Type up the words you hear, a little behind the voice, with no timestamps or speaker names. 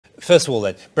First of all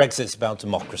then, Brexit's about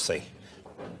democracy.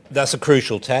 That's a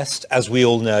crucial test. As we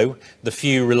all know, the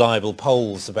few reliable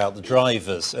polls about the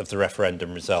drivers of the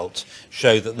referendum result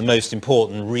show that the most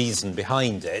important reason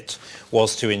behind it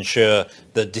was to ensure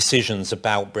that decisions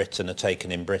about Britain are taken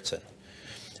in Britain.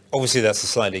 Obviously, that's a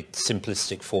slightly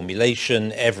simplistic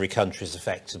formulation. Every country is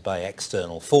affected by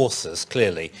external forces,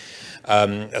 clearly,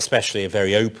 especially a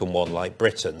very open one like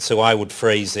Britain. So I would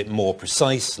phrase it more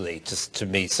precisely to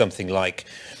me something like,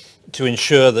 to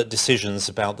ensure that decisions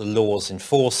about the laws in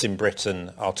force in Britain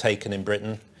are taken in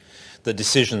Britain, that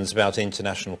decisions about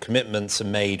international commitments are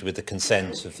made with the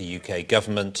consent of the UK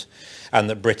government, and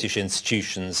that British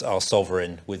institutions are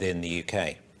sovereign within the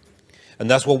UK.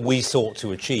 And that's what we sought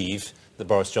to achieve, the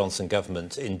Boris Johnson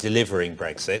government, in delivering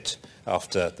Brexit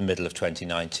after the middle of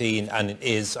 2019, and it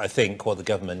is, I think, what the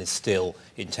government is still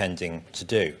intending to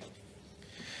do.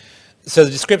 So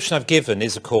the description I've given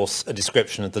is, of course, a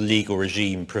description of the legal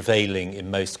regime prevailing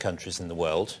in most countries in the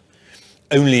world.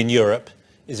 Only in Europe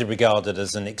is it regarded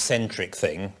as an eccentric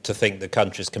thing to think that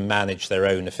countries can manage their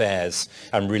own affairs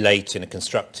and relate in a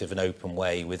constructive and open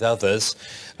way with others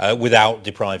without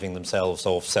depriving themselves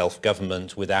of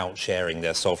self-government, without sharing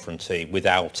their sovereignty,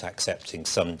 without accepting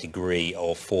some degree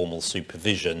of formal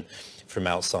supervision from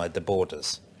outside the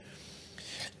borders.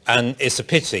 And it's a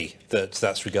pity that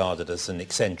that's regarded as an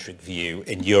eccentric view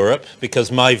in Europe,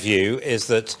 because my view is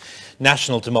that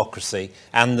national democracy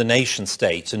and the nation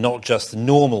state are not just the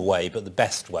normal way, but the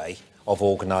best way of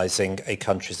organising a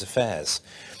country's affairs.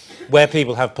 Where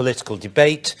people have political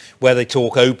debate, where they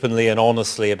talk openly and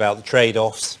honestly about the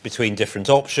trade-offs between different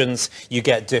options, you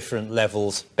get different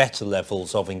levels, better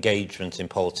levels of engagement in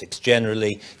politics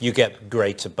generally, you get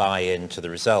greater buy-in to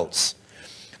the results.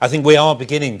 I think we are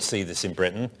beginning to see this in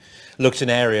Britain. Look at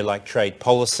an area like trade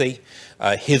policy,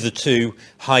 hitherto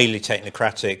highly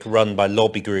technocratic, run by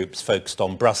lobby groups focused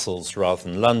on Brussels rather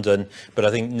than London, but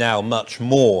I think now much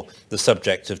more the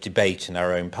subject of debate in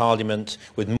our own parliament,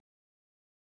 with